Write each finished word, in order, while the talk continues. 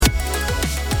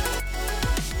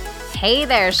Hey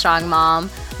there, Strong Mom.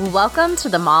 Welcome to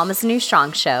the Mom is New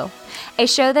Strong show, a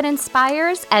show that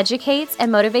inspires, educates,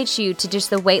 and motivates you to ditch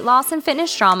the weight loss and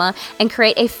fitness drama and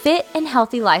create a fit and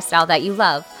healthy lifestyle that you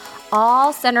love,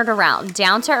 all centered around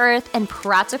down-to-earth and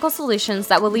practical solutions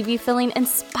that will leave you feeling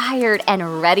inspired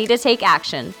and ready to take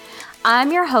action.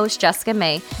 I'm your host, Jessica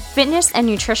May, fitness and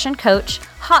nutrition coach,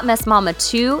 hot mess mama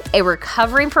too, a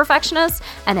recovering perfectionist,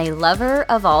 and a lover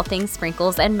of all things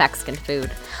sprinkles and Mexican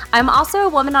food. I'm also a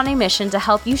woman on a mission to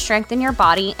help you strengthen your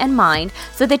body and mind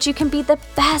so that you can be the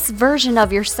best version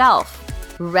of yourself.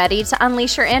 Ready to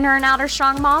unleash your inner and outer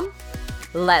strong mom?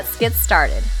 Let's get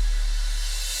started.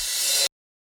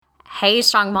 Hey,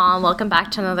 Strong Mom, welcome back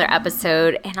to another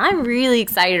episode, and I'm really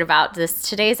excited about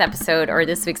this week's episode.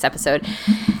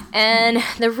 And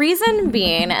the reason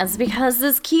being is because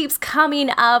this keeps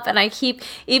coming up, and I keep,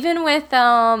 even with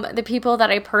the people that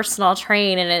I personal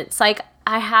train, and it's like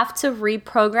I have to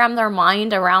reprogram their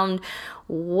mind around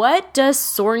what does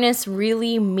soreness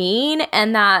really mean,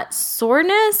 and that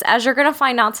soreness, as you're going to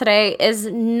find out today, is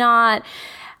not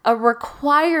a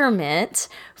requirement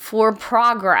for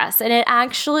progress, and it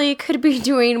actually could be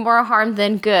doing more harm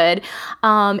than good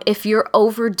if you're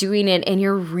overdoing it and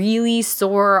you're really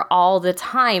sore all the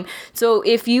time. So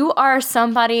if you are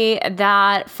somebody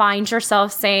that finds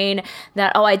yourself saying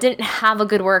that, oh, I didn't have a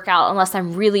good workout unless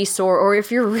I'm really sore, or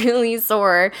if you're really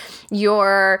sore,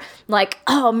 you're like,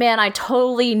 oh man, I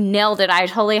totally nailed it. I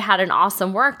totally had an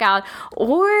awesome workout.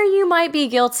 Or you might be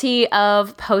guilty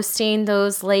of posting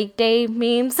those leg day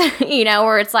memes,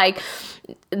 where it's like,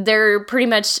 they're pretty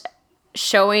much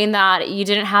showing that you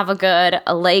didn't have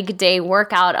a leg day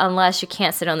workout unless you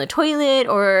can't sit on the toilet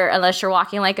or unless you're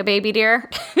walking like a baby deer.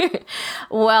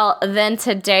 Well, then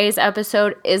today's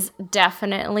episode is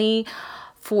definitely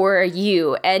for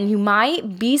you. And you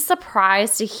might be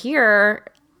surprised to hear,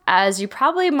 as you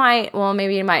probably might, well,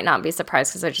 maybe you might not be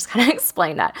surprised because I just kind of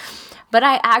explained that. But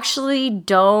I actually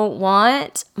don't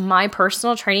want my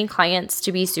personal training clients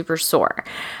to be super sore.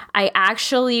 I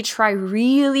actually try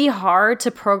really hard to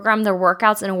program their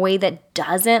workouts in a way that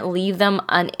doesn't leave them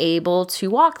unable to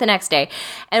walk the next day.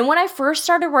 And when I first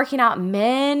started working out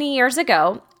many years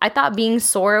ago, I thought being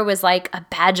sore was like a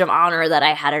badge of honor, that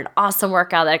I had an awesome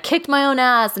workout, that I kicked my own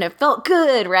ass and it felt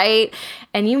good, right?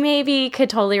 And you maybe could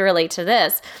totally relate to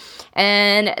this.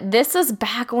 And this is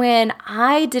back when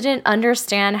I didn't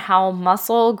understand how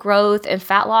muscle growth and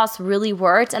fat loss really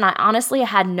worked. And I honestly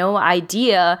had no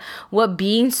idea what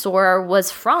being sore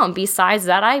was from, besides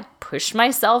that I pushed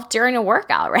myself during a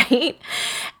workout, right?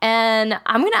 And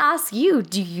I'm going to ask you,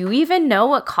 do you even know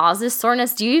what causes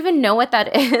soreness? Do you even know what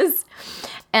that is?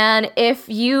 And if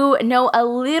you know a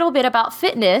little bit about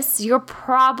fitness, you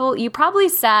probably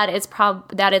said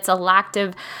that it's a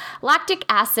lactic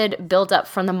acid buildup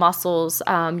from the muscles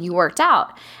you worked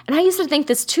out. And I used to think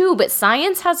this too, but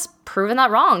science has proven that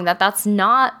wrong, that that's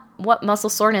not what muscle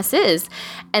soreness is.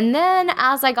 And then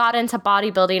as I got into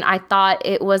bodybuilding, I thought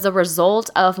it was a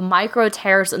result of micro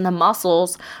tears in the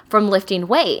muscles from lifting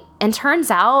weight. And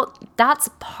turns out that's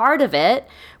part of it,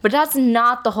 but that's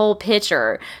not the whole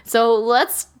picture. So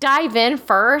let's dive in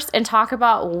first and talk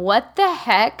about what the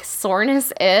heck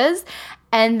soreness is.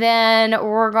 And then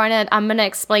I'm going to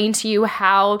explain to you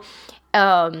how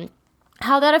that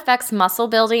affects muscle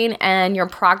building and your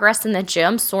progress in the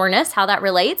gym, soreness, how that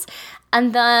relates.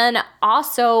 And then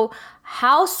also,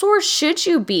 how sore should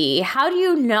you be? How do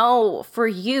you know for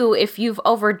you if you've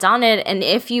overdone it? And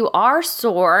if you are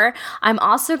sore, I'm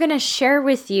also going to share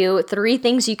with you 3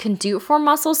 things you can do for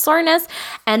muscle soreness.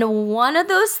 And one of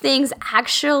those things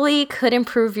actually could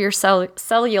improve your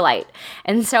cellulite.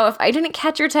 And so if I didn't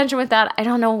catch your attention with that, I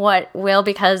don't know what will,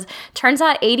 because turns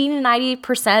out 80 to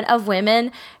 90% of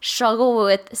women struggle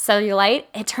with cellulite.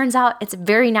 It turns out it's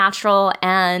very natural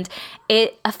and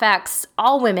it affects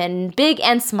all women, big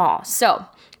and small. So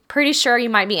pretty sure you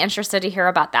might be interested to hear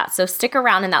about that. So stick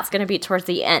around, and that's going to be towards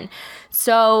the end.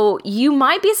 So you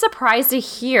might be surprised to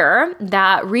hear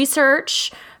that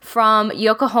research from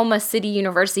Yokohama City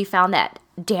University found that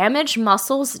damaged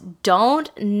muscles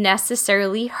don't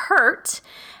necessarily hurt,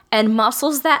 and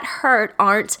muscles that hurt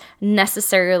aren't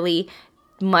necessarily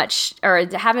much, or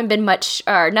haven't been much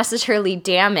or necessarily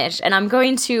damaged. And I'm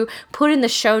going to put in the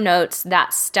show notes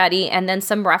that study and then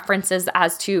some references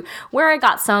as to where I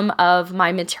got some of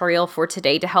my material for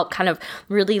today to help kind of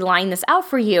really line this out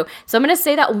for you. So I'm going to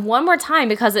say that one more time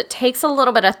because it takes a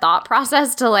little bit of thought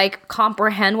process to like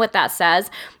comprehend what that says.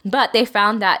 But they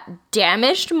found that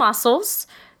damaged muscles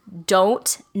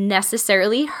don't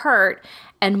necessarily hurt,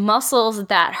 and muscles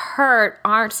that hurt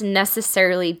aren't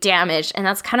necessarily damaged. And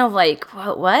that's kind of like,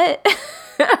 what?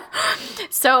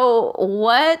 So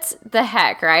what the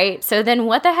heck, right? So then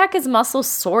what the heck is muscle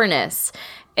soreness?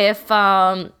 If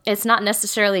it's not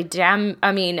necessarily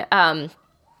that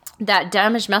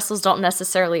damaged muscles don't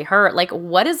necessarily hurt, like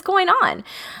what is going on?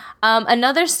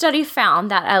 Another study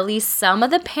found that at least some of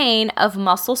the pain of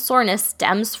muscle soreness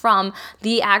stems from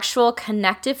the actual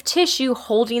connective tissue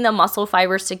holding the muscle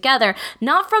fibers together,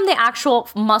 not from the actual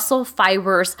muscle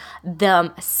fibers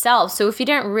themselves. So if you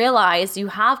didn't realize, you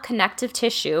have connective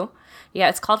tissue. Yeah,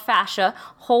 it's called fascia,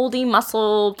 holding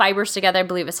muscle fibers together. I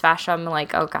believe it's fascia. I'm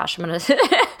like, oh gosh, I'm going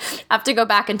to have to go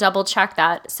back and double check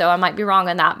that. So I might be wrong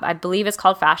on that. I believe it's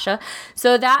called fascia.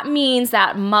 So that means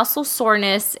that muscle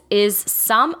soreness is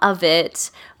some of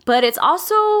it, but it's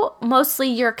also mostly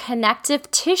your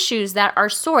connective tissues that are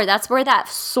sore. That's where that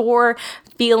sore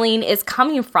feeling is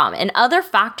coming from. And other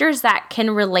factors that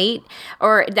can relate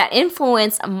or that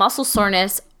influence muscle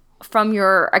soreness from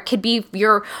it could be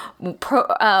your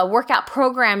workout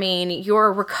programming,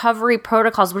 your recovery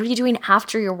protocols. What are you doing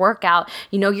after your workout?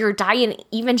 Your diet,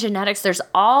 even genetics. There's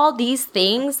all these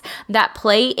things that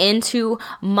play into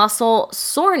muscle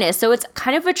soreness. So it's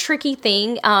kind of a tricky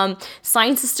thing.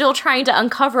 Science is still trying to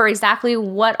uncover exactly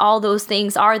what all those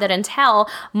things are that entail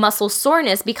muscle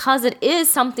soreness, because it is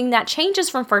something that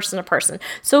changes from person to person.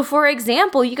 So for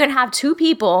example, you can have two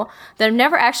people that have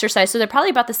never exercised, so they're probably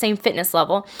about the same fitness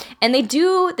level, and they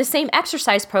do the same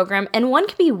exercise program, and one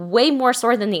can be way more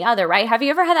sore than the other, right? Have you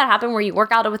ever had that happen where you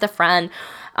work out with a friend,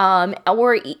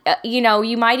 or,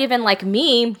 you might even, like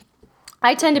me,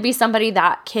 I tend to be somebody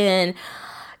that can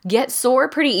get sore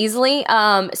pretty easily.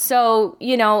 So,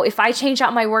 if I change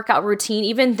out my workout routine,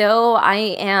 even though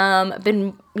I am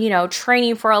been,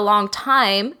 training for a long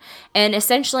time, and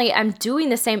essentially I'm doing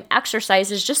the same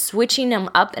exercises, just switching them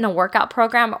up in a workout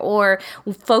program or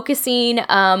focusing,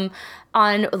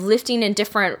 on lifting in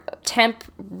different temp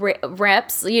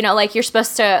reps, like you're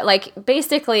supposed to, like,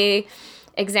 basically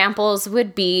examples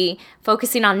would be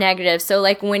focusing on negatives. So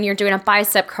like when you're doing a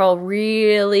bicep curl,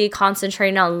 really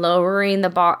concentrating on lowering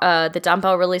the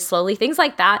dumbbell really slowly, things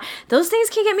like that. Those things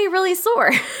can get me really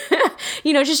sore.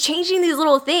 Just changing these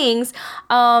little things.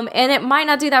 And it might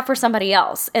not do that for somebody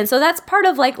else. And so that's part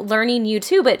of like learning you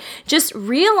too, but just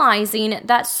realizing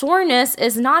that soreness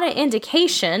is not an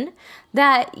indication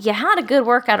that you had a good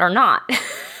workout or not,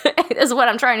 is what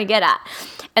I'm trying to get at.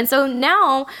 And so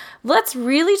now let's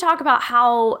really talk about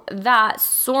how that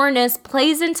soreness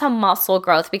plays into muscle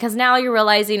growth, because now you're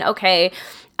realizing, okay,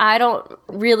 I don't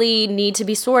really need to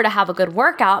be sore to have a good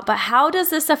workout, but how does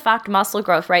this affect muscle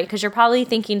growth, right? Because you're probably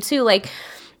thinking too, like,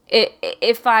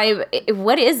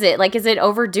 what is it? Like, is it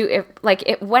overdue?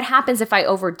 What happens if I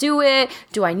overdo it?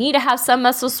 Do I need to have some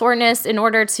muscle soreness in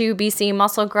order to be seeing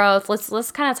muscle growth?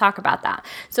 Let's kind of talk about that.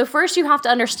 So first, you have to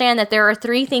understand that there are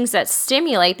three things that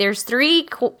stimulate. There's three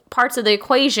parts of the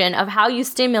equation of how you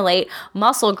stimulate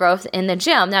muscle growth in the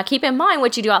gym. Now, keep in mind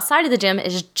what you do outside of the gym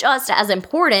is just as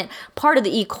important part of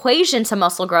the equation to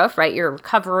muscle growth, right? Your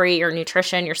recovery, your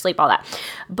nutrition, your sleep, all that.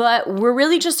 But we're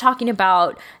really just talking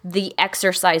about the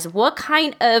exercise. What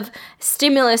kind of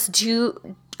stimulus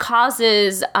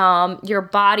causes your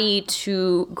body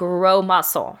to grow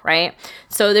muscle, right?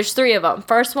 So there's three of them.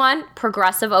 First one,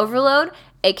 progressive overload,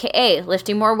 aka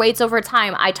lifting more weights over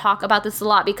time. I talk about this a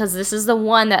lot because this is the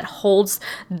one that holds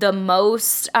the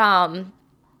most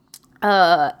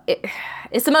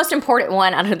it's the most important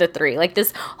one out of the three. Like,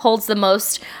 this holds the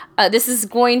most, this is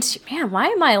going to, man, why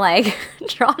am I like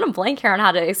drawing a blank here on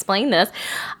how to explain this?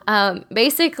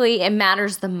 Basically, it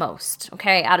matters the most,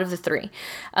 okay, out of the three.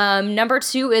 Number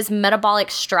two is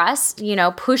metabolic stress,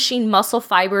 pushing muscle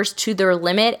fibers to their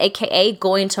limit, aka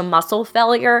going to muscle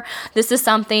failure. This is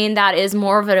something that is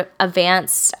more of an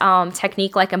advanced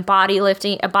technique, like in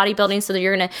bodybuilding. So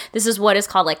that this is what is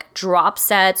called like drop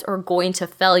sets or going to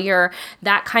failure,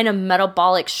 that kind of metabolic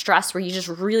stress where you just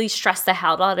really stress the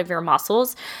hell out of your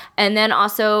muscles. And then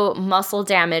also muscle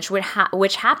damage,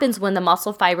 which happens when the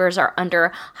muscle fibers are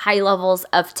under high levels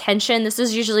of tension. This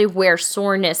is usually where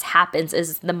soreness happens,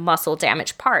 is the muscle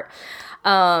damage part.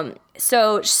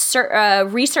 So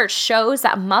research shows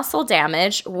that muscle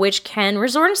damage, which can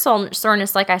result in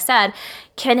soreness, like I said,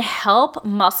 can help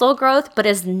muscle growth, but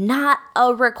is not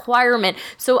a requirement.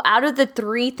 So out of the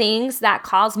three things that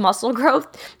cause muscle growth,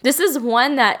 this is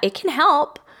one that it can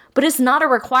help, but it's not a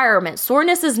requirement.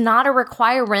 Soreness is not a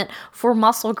requirement for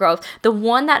muscle growth. The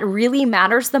one that really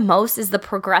matters the most is the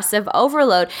progressive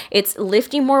overload. It's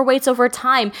lifting more weights over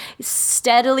time,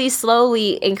 steadily,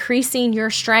 slowly increasing your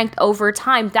strength over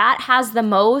time. That has the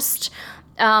most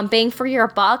bang for your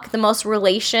buck, the most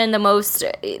relation,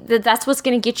 that's what's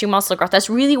going to get you muscle growth. That's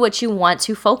really what you want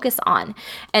to focus on.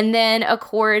 And then, of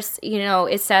course,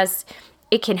 it says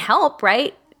it can help,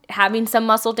 right? Having some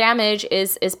muscle damage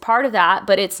is part of that,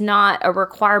 but it's not a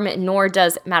requirement, nor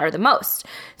does it matter the most.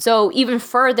 So even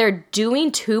further,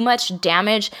 doing too much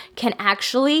damage can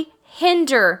actually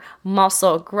hinder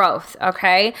muscle growth,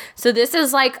 okay? So this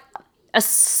is like a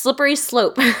slippery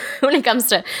slope when it comes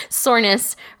to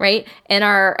soreness, right? And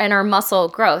our muscle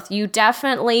growth. You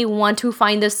definitely want to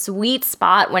find the sweet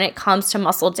spot when it comes to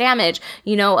muscle damage.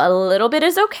 A little bit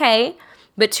is okay,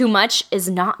 but too much is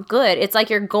not good. It's like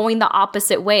you're going the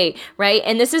opposite way, right?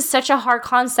 And this is such a hard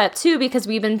concept too, because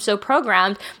we've been so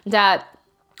programmed that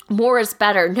more is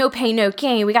better. No pain, no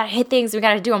gain. We got to hit things. We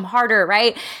got to do them harder,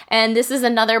 right? And this is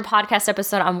another podcast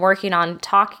episode I'm working on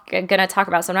going to talk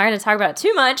about. So I'm not going to talk about it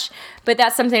too much, but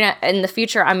that's something that in the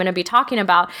future I'm going to be talking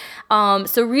about.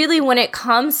 So really when it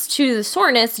comes to the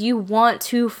soreness, you want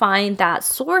to find that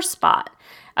sore spot.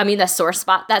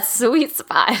 That sweet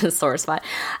spot, sore spot.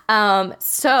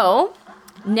 So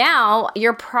now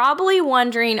you're probably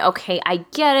wondering, okay, I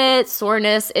get it.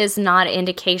 Soreness is not an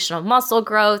indication of muscle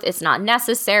growth. It's not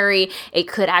necessary. It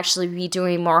could actually be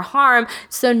doing more harm.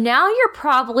 So now you're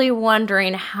probably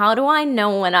wondering, how do I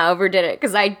know when I overdid it?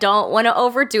 Because I don't want to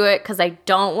overdo it, because I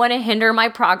don't want to hinder my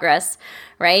progress,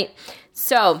 right?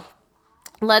 So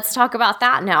let's talk about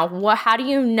that now. How do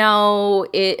you know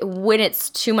when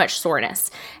it's too much soreness?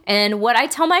 And what I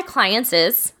tell my clients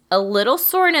is a little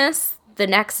soreness the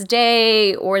next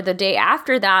day or the day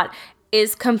after that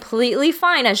is completely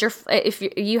fine if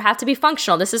you have to be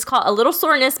functional. This is called, a little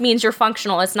soreness means you're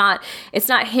functional. It's not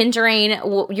hindering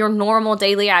your normal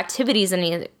daily activities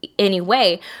in any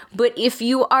way. But if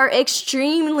you are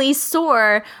extremely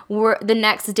sore the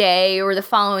next day or the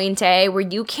following day where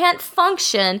you can't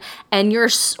function, and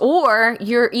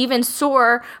you're even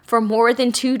sore for more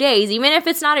than 2 days, even if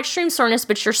it's not extreme soreness,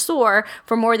 but you're sore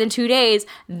for more than 2 days,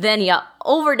 then you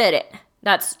overdid it.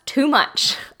 That's too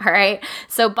much, all right?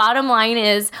 So bottom line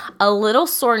is, a little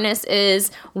soreness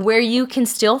is where you can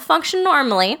still function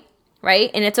normally, right?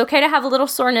 And it's okay to have a little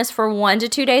soreness for 1 to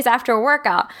 2 days after a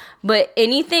workout, but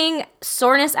anything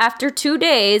soreness after 2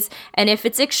 days, and if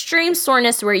it's extreme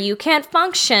soreness where you can't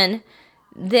function,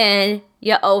 then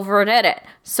you overdid it.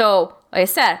 So like I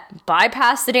said,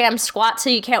 bypass the damn squat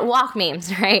till you can't walk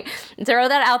memes, right? Throw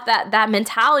that out, that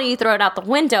mentality, throw it out the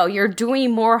window. You're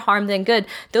doing more harm than good.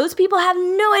 Those people have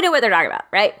no idea what they're talking about,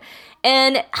 right?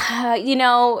 And,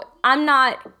 I'm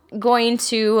not going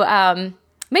to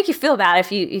make you feel bad if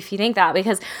you think that,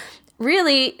 because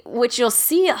really what you'll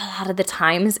see a lot of the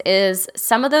times is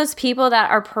some of those people that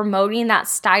are promoting that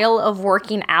style of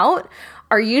working out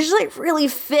are usually really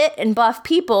fit and buff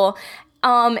people.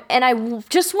 And I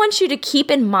just want you to keep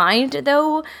in mind,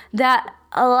 though, that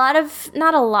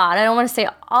not a lot, I don't want to say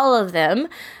all of them,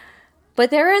 but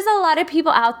there is a lot of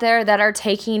people out there that are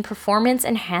taking performance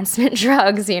enhancement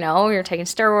drugs, you're taking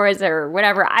steroids or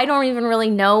whatever. I don't even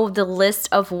really know the list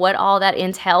of what all that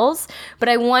entails, but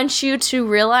I want you to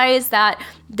realize that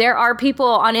there are people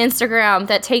on Instagram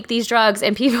that take these drugs,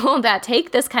 and people that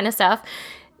take this kind of stuff,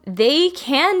 they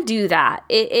can do that.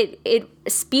 It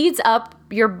speeds up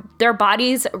their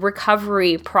body's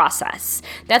recovery process.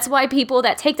 That's why people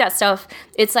that take that stuff,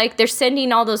 it's like they're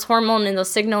sending all those hormone and those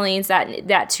signalings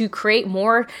that to create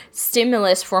more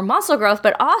stimulus for muscle growth,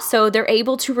 but also they're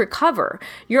able to recover.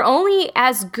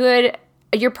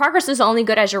 Your progress is only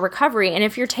good as your recovery. And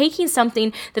if you're taking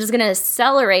something that is going to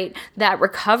accelerate that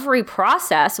recovery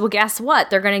process, well, guess what?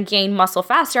 They're going to gain muscle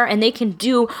faster, and they can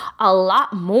do a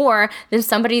lot more than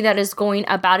somebody that is going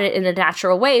about it in a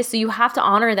natural way. So you have to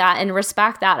honor that and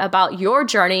respect that about your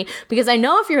journey, because I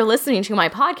know if you're listening to my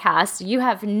podcast, you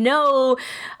have no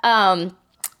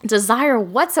desire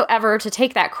whatsoever to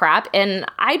take that crap. And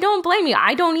I don't blame you.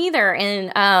 I don't either.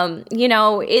 And,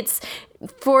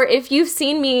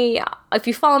 if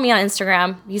you follow me on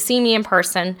Instagram, you see me in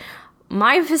person,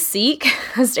 my physique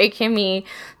has taken me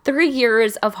 3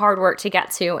 years of hard work to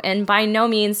get to. And by no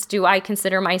means do I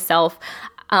consider myself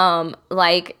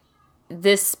like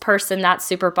this person that's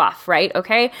super buff, right?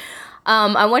 Okay.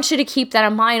 I want you to keep that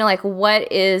in mind, like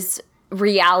what is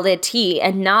reality,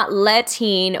 and not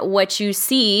letting what you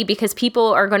see, because most people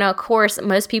are going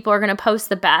to post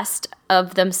the best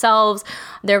of themselves.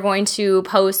 They're going to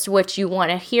post what you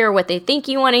want to hear, what they think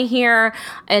you want to hear,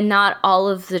 and not all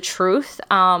of the truth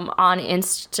on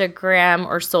Instagram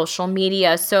or social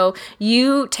media. So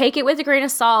you take it with a grain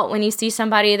of salt when you see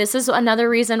somebody. This is another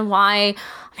reason why,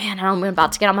 I'm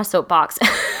about to get on my soapbox.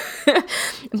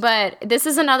 But this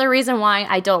is another reason why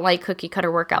I don't like cookie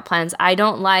cutter workout plans. I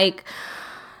don't like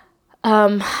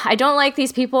I don't like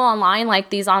these people online, like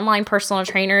these online personal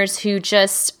trainers who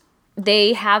just,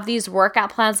 they have these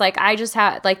workout plans. Like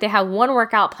they have one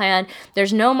workout plan.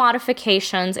 There's no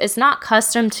modifications. It's not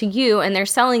custom to you. And they're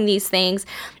selling these things.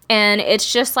 And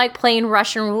it's just like playing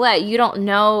Russian roulette. You don't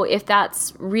know if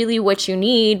that's really what you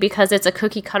need because it's a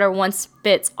cookie cutter, one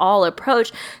fits all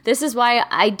approach. This is why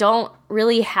I don't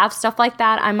really have stuff like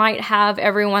that. I might have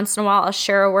every once in a while, I'll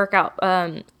share a workout,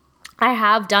 I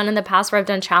have done in the past where I've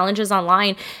done challenges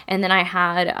online, and then I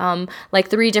had like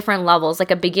 3 different levels, like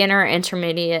a beginner,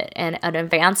 intermediate, and an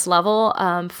advanced level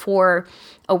for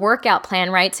a workout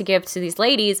plan, right, to give to these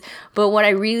ladies. But what I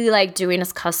really like doing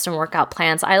is custom workout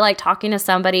plans. I like talking to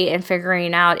somebody and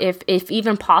figuring out if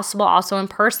even possible, also in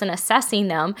person, assessing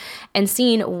them and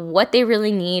seeing what they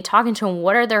really need, talking to them,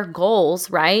 what are their goals,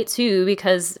 right, too,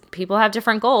 because people have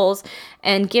different goals,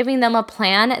 and giving them a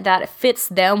plan that fits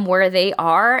them where they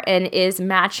are and is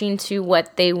matching to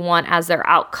what they want as their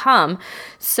outcome.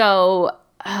 So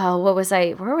where was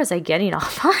I getting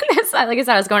off on this? Like I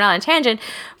said, I was going on a tangent.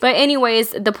 But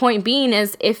anyways, the point being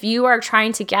is if you are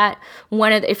trying to get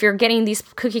if you're getting these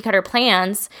cookie cutter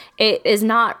plans, it is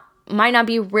might not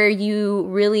be where you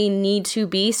really need to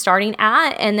be starting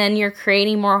at, and then you're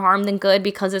creating more harm than good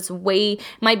because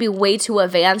might be way too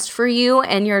advanced for you,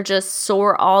 and you're just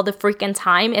sore all the freaking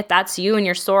time. If that's you and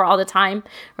you're sore all the time,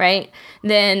 right?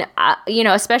 Then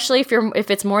especially if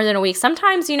it's more than a week.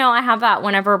 Sometimes I have that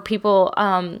whenever people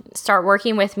start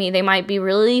working with me, they might be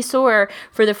really sore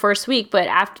for the first week, but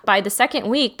by the second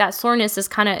week, that soreness is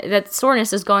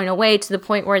going away to the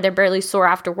point where they're barely sore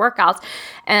after workouts.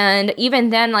 And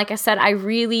even then, like I said, I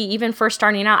really, even first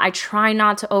starting out, I try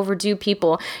not to overdo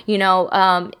people,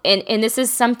 and this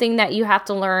is something that you have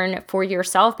to learn for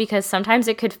yourself, because sometimes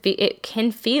it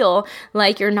can feel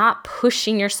like you're not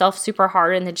pushing yourself super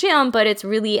hard in the gym, but it's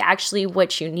really actually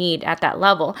what you need at that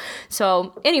level.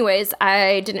 So anyways,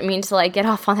 I didn't mean to get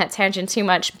off on that tangent too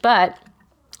much, but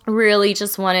really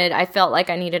I felt like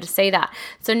I needed to say that.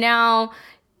 So now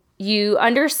you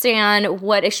understand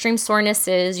what extreme soreness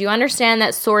is. You understand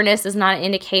that soreness is not an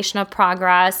indication of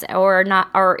progress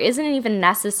or isn't even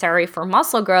necessary for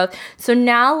muscle growth. So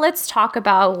now let's talk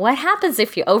about what happens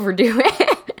if you overdo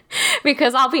it.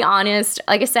 Because I'll be honest,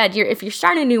 like I said, if you're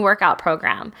starting a new workout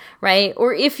program, right?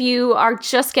 Or if you are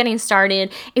just getting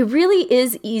started, it really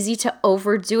is easy to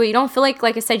overdo it. You don't feel like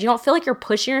I said, you don't feel like you're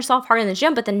pushing yourself hard in the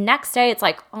gym, but the next day it's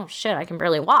like, oh shit, I can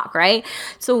barely walk, right?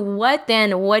 So what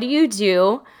do you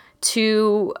do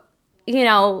to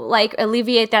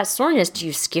alleviate that soreness? Do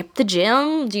you skip the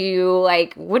gym? Do you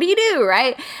what do you do,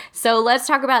 right? So let's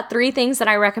talk about 3 things that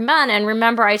I recommend. And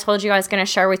remember, I told you I was going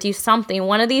to share with you something.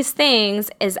 One of these things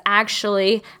is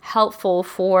actually helpful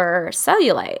for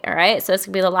cellulite, all right? So this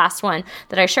could be the last one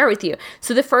that I share with you.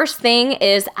 So the first thing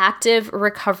is active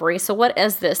recovery. So what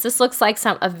is this? This looks like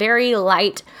a very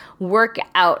light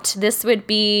workout. This would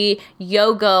be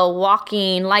yoga,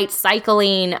 walking, light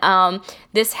cycling.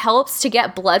 This helps to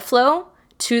get blood flow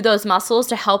to those muscles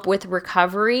to help with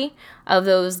recovery of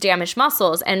those damaged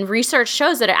muscles. And research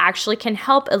shows that it actually can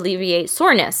help alleviate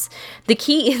soreness. The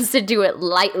key is to do it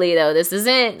lightly, though. This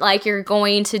isn't like you're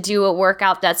going to do a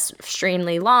workout that's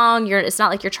extremely long. It's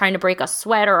not like you're trying to break a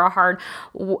sweat or a hard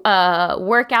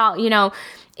workout.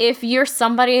 If you're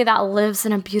somebody that lives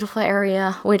in a beautiful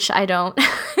area, which I don't,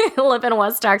 I live in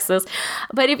West Texas,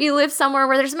 but if you live somewhere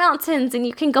where there's mountains and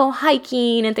you can go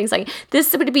hiking and things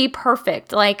this would be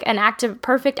perfect. Like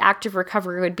perfect active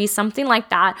recovery would be something like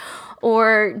that.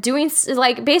 Or doing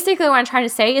basically what I'm trying to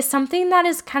say is something that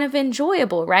is kind of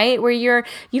enjoyable, right? Where you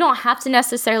don't have to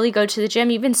necessarily go to the gym.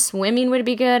 Even swimming would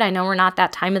be good. I know we're not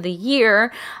that time of the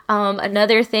year.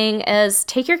 Another thing is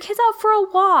take your kids out for a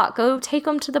walk. Go take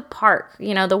them to the park.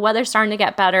 The weather's starting to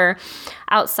get better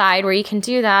outside where you can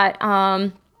do that.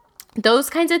 Those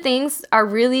kinds of things are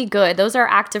really good. Those are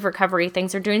active recovery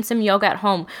things, or doing some yoga at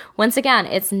home. Once again,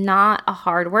 it's not a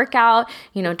hard workout,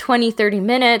 20, 30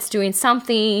 minutes doing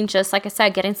something, just like I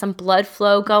said, getting some blood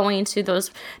flow going to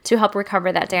those to help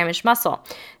recover that damaged muscle.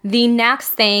 The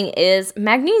next thing is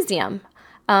magnesium.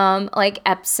 Like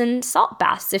Epsom salt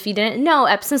baths. If you didn't know,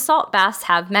 Epsom salt baths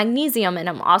have magnesium in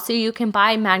them. Also, you can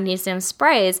buy magnesium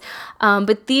sprays.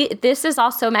 But this is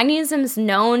also, magnesium is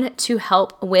known to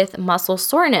help with muscle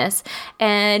soreness.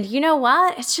 And you know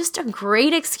what? It's just a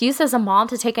great excuse as a mom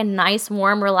to take a nice,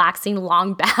 warm, relaxing,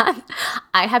 long bath.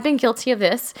 I have been guilty of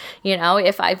this.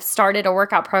 If I've started a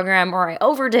workout program or I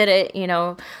overdid it,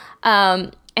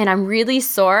 and I'm really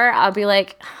sore, I'll be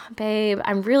like, babe,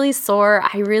 I'm really sore.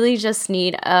 I really just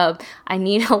need a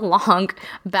long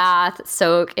bath,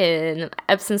 soak in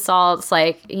Epsom salts,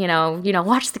 like,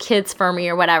 watch the kids for me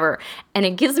or whatever. And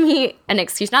it gives me an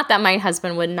excuse. Not that my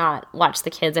husband would not watch the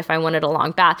kids if I wanted a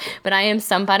long bath, but I am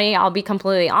somebody, I'll be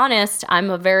completely honest, I'm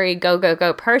a very go, go,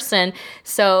 go person.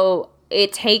 So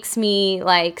it takes me,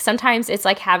 like, sometimes it's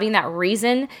like having that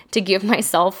reason to give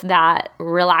myself that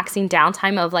relaxing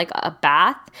downtime of like a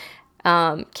bath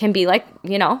can be like,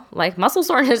 like muscle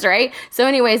soreness, right? So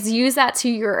anyways, use that to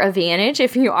your advantage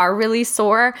if you are really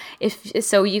sore,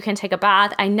 so you can take a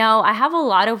bath. I know I have a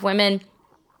lot of women,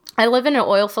 I live in an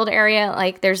oil field area.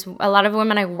 Like, there's a lot of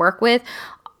women I work with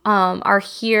are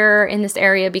here in this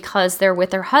area because they're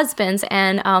with their husbands,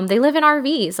 and they live in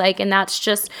RVs. Like, and that's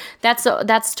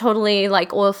totally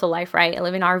like oil field life, right? I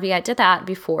live in an RV. I did that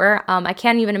before. I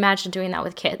can't even imagine doing that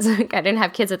with kids. I didn't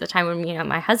have kids at the time when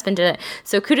my husband did it.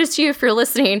 So kudos to you if you're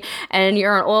listening and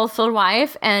you're an oil field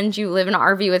wife and you live in an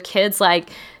RV with kids. Like,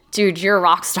 dude, you're a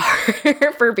rock star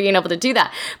for being able to do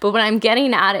that. But what I'm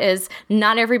getting at is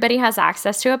not everybody has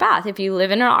access to a bath. If you live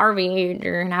in an RV,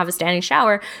 you're going to have a standing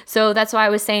shower. So that's why I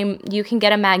was saying you can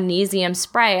get a magnesium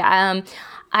spray.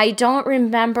 I don't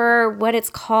remember what it's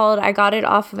called. I got it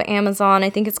off of Amazon. I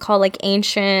think it's called like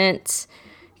Ancient.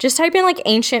 Just type in like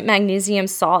Ancient magnesium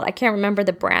salt. I can't remember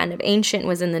the brand. If Ancient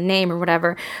was in the name or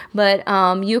whatever. But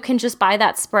you can just buy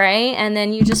that spray, and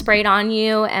then you just spray it on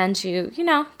you, and you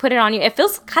put it on you. It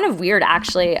feels kind of weird,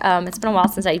 actually. It's been a while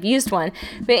since I've used one.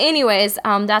 But anyways,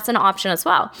 that's an option as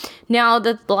well. Now,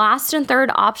 the last and third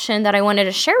option that I wanted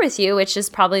to share with you, which is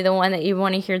probably the one that you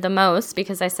want to hear the most,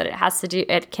 because I said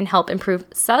it can help improve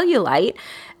cellulite,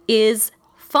 is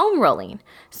foam rolling.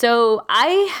 So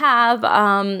I have...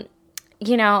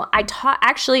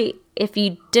 actually, if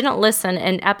you didn't listen,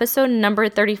 in episode number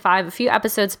 35, a few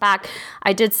episodes back,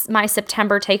 I did my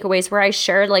September takeaways where I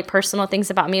shared like personal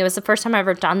things about me. It was the first time I've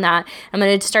ever done that. I'm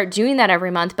going to start doing that every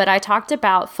month, but I talked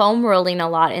about foam rolling a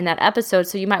lot in that episode.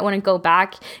 So you might want to go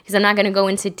back, because I'm not going to go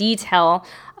into detail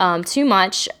too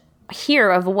much here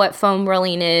of what foam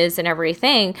rolling is and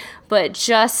everything, but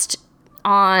just to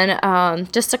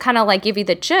kind of like give you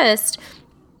the gist.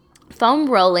 Foam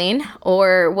rolling,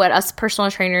 or what us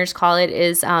personal trainers call it,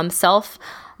 is myofascial.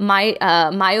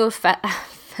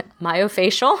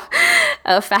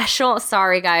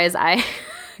 Sorry, guys, I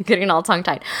getting all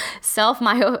tongue-tied.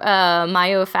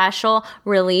 Myofascial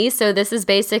release. So this is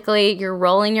basically you're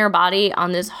rolling your body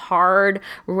on this hard,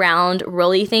 round,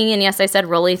 rolly thing. And yes, I said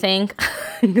rolly thing,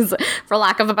 for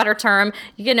lack of a better term.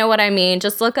 You know what I mean.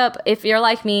 Just look up, if you're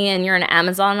like me and you're an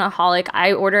Amazon-aholic,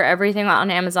 I order everything on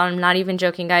Amazon. I'm not even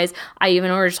joking, guys. I even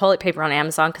order toilet paper on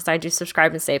Amazon because I do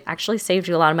subscribe and save. Actually saved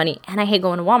you a lot of money, and I hate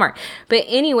going to Walmart. But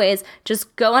anyways,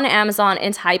 just go on Amazon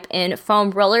and type in foam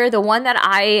roller. The one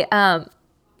that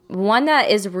one that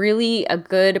is really a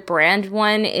good brand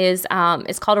one is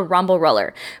it's called a Rumble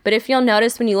roller. But if you'll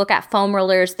notice, when you look at foam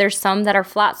rollers, there's some that are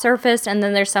flat surfaced, and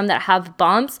then there's some that have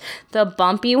bumps. The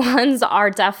bumpy ones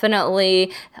are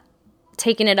definitely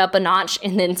taking it up a notch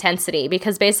in the intensity,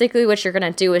 because basically what you're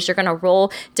going to do is you're going to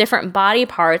roll different body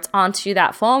parts onto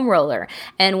that foam roller.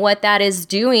 And what that is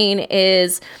doing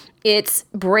is it's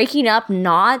breaking up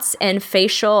knots and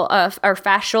facial or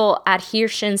fascial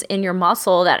adhesions in your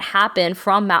muscle that happen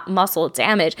from muscle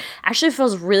damage. Actually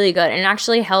feels really good, and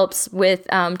actually helps with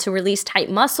to release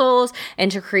tight muscles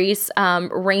and to increase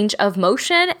range of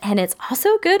motion. And it's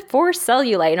also good for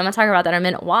cellulite. I'm going to talk about that in a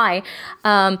minute why.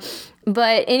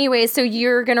 But anyway, so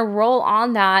you're going to roll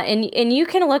on that, and you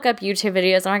can look up YouTube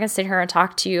videos. I'm not going to sit here and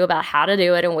talk to you about how to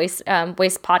do it and waste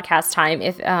podcast time.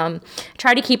 If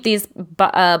try to keep these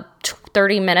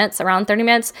 30 minutes, around 30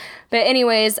 minutes. But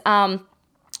anyways,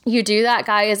 you do that,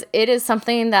 guys. It is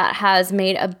something that has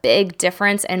made a big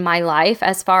difference in my life,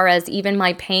 as far as even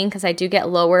my pain, because I do get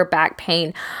lower back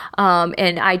pain.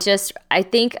 And I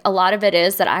think a lot of it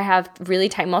is that I have really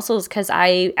tight muscles because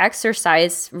I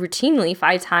exercise routinely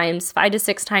 5 to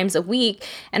 6 times a week.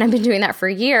 And I've been doing that for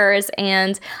years.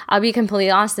 And I'll be completely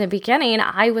honest, in the beginning,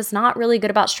 I was not really good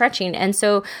about stretching. And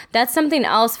so that's something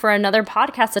else for another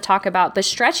podcast to talk about. But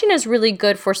stretching is really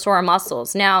good for sore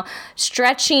muscles. Now,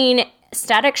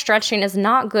 static stretching is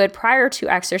not good prior to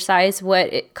exercise,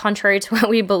 contrary to what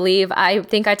we believe. I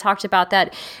think I talked about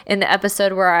that in the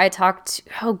episode where I talked,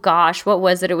 oh gosh, what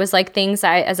was it? It was like things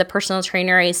as a personal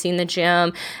trainer, I see in the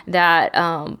gym that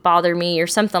bother me or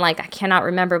something, like, I cannot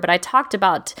remember, but I talked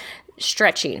about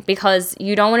stretching, because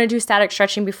you don't want to do static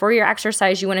stretching before your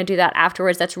exercise. You want to do that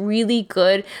afterwards. That's really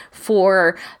good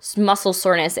for muscle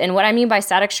soreness. And what I mean by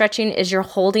static stretching is you're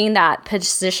holding that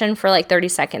position for like 30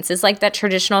 seconds. It's like that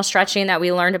traditional stretching that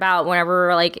we learned about whenever we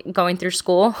were like going through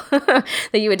school that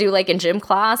you would do like in gym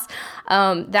class.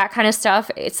 That kind of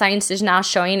stuff, science is now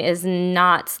showing is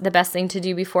not the best thing to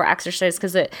do before exercise,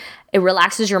 because it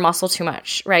relaxes your muscle too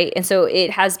much, right? And so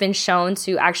it has been shown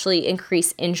to actually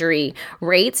increase injury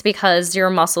rates because your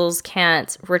muscles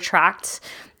can't retract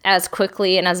as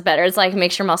quickly and as better. It's like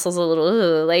makes your muscles a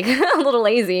little like a little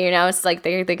lazy, you know? It's like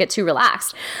they get too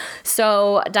relaxed.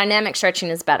 So dynamic stretching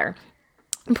is better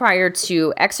prior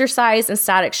to exercise, and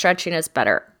static stretching is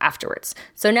better afterwards.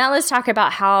 So now let's talk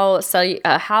about how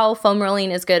foam rolling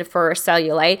is good for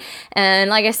cellulite. And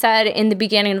like I said in the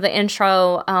beginning of the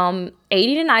intro,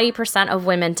 80 to 90% of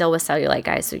women deal with cellulite,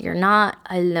 guys. So you're not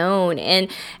alone. And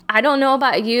I don't know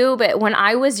about you, but when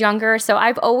I was younger, so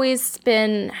I've always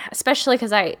been, especially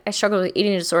because I struggled with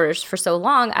eating disorders for so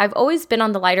long, I've always been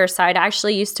on the lighter side. I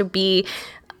actually used to be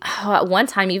at one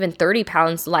time even 30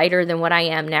 pounds lighter than what I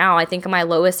am now. I think my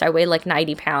lowest I weighed like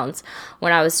 90 pounds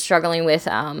when I was struggling with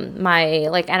my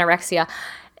like anorexia.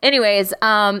 Anyways,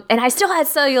 and I still had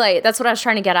cellulite. That's what I was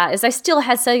trying to get at, is I still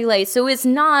had cellulite. So it's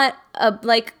not a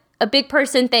big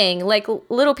person thing. Like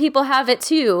little people have it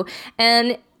too.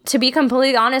 And to be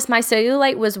completely honest, my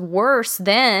cellulite was worse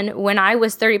then when I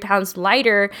was 30 pounds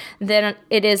lighter than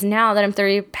it is now that I'm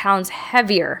 30 pounds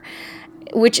heavier,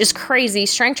 which is crazy.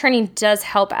 Strength training does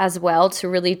help as well to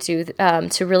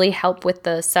really help with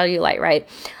the cellulite, right?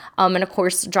 And of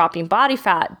course, dropping body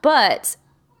fat. But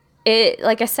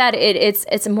like I said,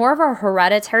 it's more of a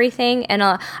hereditary thing. And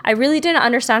I really didn't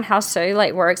understand how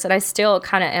cellulite works, and I still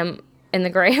kind of am in the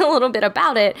gray a little bit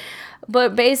about it.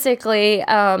 But basically,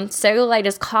 cellulite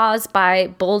is caused by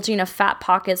bulging of fat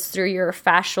pockets through your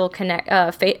fascial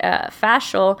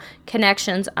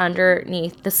connections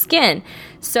underneath the skin.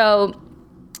 So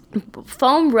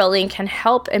foam rolling can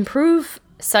help improve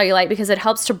cellulite because it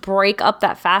helps to break up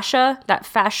that fascia, that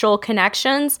fascial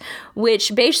connections,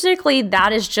 which basically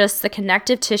that is just the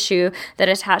connective tissue that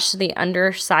attached to the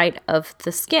underside of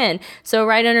the skin. So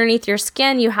right underneath your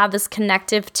skin, you have this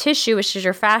connective tissue, which is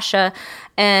your fascia,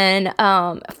 and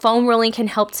foam rolling can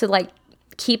help to like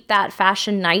keep that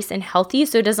fascia nice and healthy,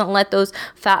 so it doesn't let those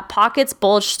fat pockets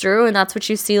bulge through. And that's what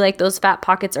you see, like those fat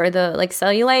pockets are the like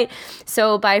cellulite.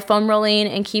 So by foam rolling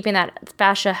and keeping that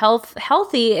fascia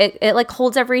healthy, it like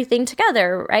holds everything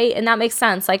together, right? And that makes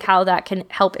sense, like how that can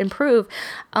help improve.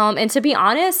 And to be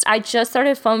honest, I just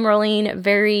started foam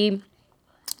rolling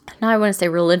now I want to say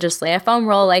religiously. I foam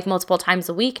roll like multiple times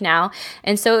a week now.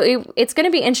 And so it's going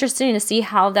to be interesting to see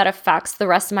how that affects the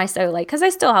rest of my cellulite, because I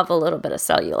still have a little bit of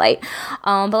cellulite.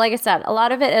 But like I said, a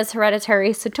lot of it is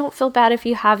hereditary, so don't feel bad if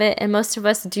you have it. And most of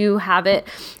us do have it.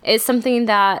 It's something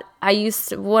that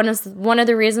one of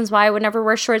the reasons why I would never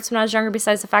wear shorts when I was younger,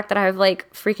 besides the fact that I have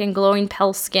like freaking glowing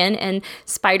pale skin and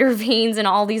spider veins and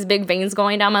all these big veins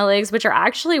going down my legs, which are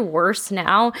actually worse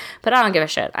now, but I don't give a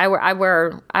shit. I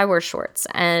wear shorts,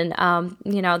 and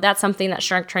that's something that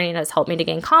strength training has helped me to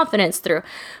gain confidence through.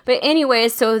 But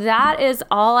anyways, so that is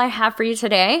all I have for you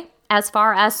today as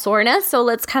far as soreness. So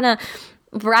let's kind of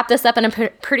wrap this up in a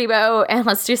pretty bow, and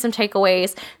let's do some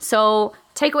takeaways. So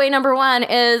takeaway number 1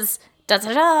 is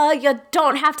you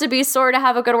don't have to be sore to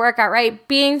have a good workout, right?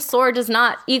 Being sore does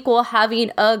not equal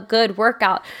having a good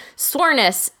workout.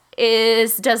 Soreness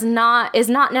is not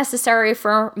necessary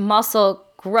for muscle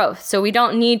growth. So we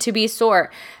don't need to be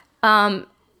sore.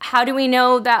 How do we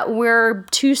know that we're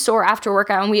too sore after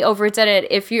workout and we overdid it?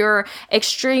 If you're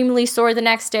extremely sore the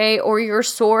next day, or you're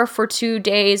sore for 2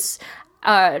 days,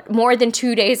 more than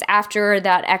 2 days after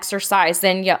that exercise,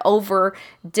 then you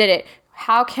overdid it.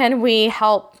 How can we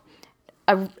help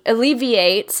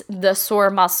alleviate the sore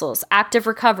muscles? Active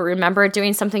recovery. Remember,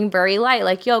 doing something very light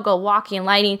like yoga, walking,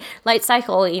 light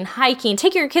cycling, hiking,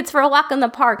 taking your kids for a walk in the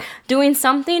park, doing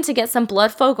something to get some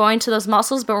blood flow going to those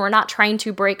muscles, but we're not trying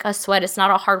to break a sweat. It's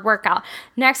not a hard workout.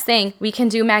 Next thing, we can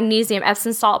do magnesium,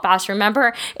 Epsom salt baths.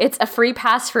 Remember, it's a free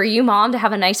pass for you, mom, to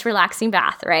have a nice relaxing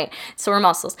bath, right? Sore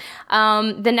muscles.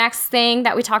 The next thing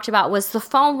that we talked about was the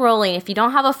foam rolling. If you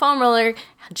don't have a foam roller,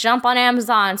 jump on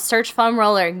Amazon, search foam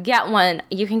roller, get one.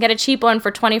 You can get a cheap one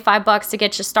for $25 to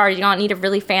get you started. You don't need a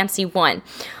really fancy one.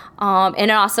 And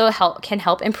it also can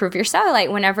help improve your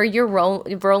cellulite whenever you're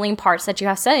rolling parts that you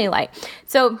have cellulite.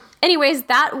 So anyways,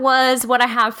 that was what I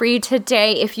have for you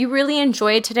today. If you really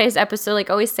enjoyed today's episode, like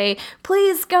I always say,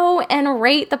 please go and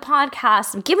rate the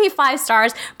podcast. Give me 5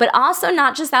 stars, but also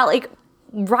not just that, like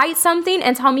write something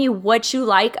and tell me what you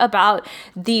like about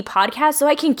the podcast so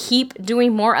I can keep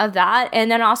doing more of that.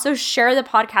 And then also share the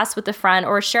podcast with a friend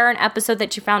or share an episode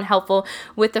that you found helpful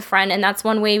with a friend. And that's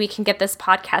one way we can get this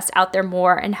podcast out there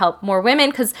more and help more women,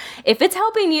 because if it's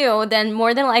helping you, then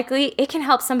more than likely it can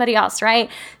help somebody else, right?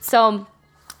 So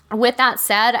with that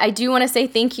said, I do want to say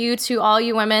thank you to all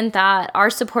you women that are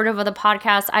supportive of the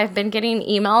podcast. I've been getting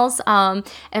emails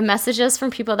and messages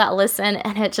from people that listen,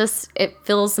 and it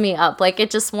fills me up. Like, it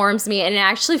just warms me, and it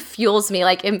actually fuels me.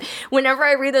 Like, whenever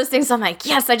I read those things, I'm like,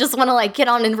 yes, I just want to like get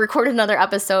on and record another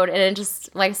episode. And it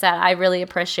just, like I said, I really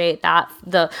appreciate that,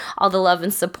 all the love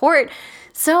and support.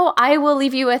 So I will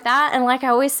leave you with that. And like I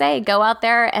always say, go out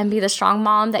there and be the strong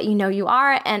mom that you know you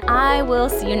are. And I will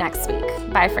see you next week.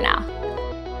 Bye for now.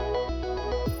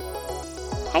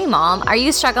 Hey mom, are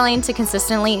you struggling to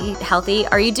consistently eat healthy?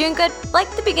 Are you doing good like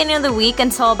the beginning of the week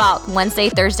until about Wednesday,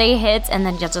 Thursday hits, and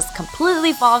then you just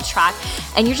completely fall off track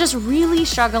and you're just really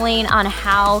struggling on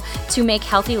how to make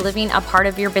healthy living a part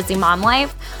of your busy mom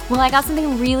life? Well, I got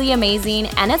something really amazing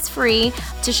and it's free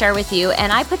to share with you.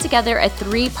 And I put together a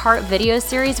 3-part video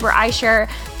series where I share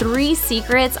 3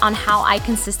 secrets on how I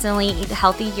consistently eat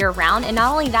healthy year round. And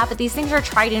not only that, but these things are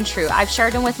tried and true. I've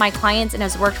shared them with my clients and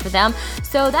it's worked for them.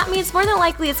 So that means more than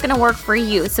likely it's going to work for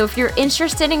you. So if you're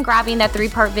interested in grabbing that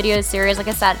 3-part video series, like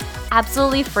I said,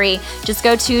 absolutely free. Just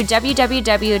go to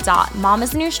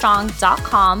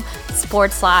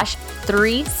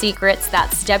www.momisnewstrong.com/3 secrets.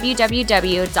 That's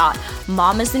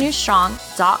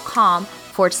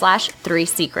www.momisnewstrong.com/3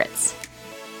 secrets.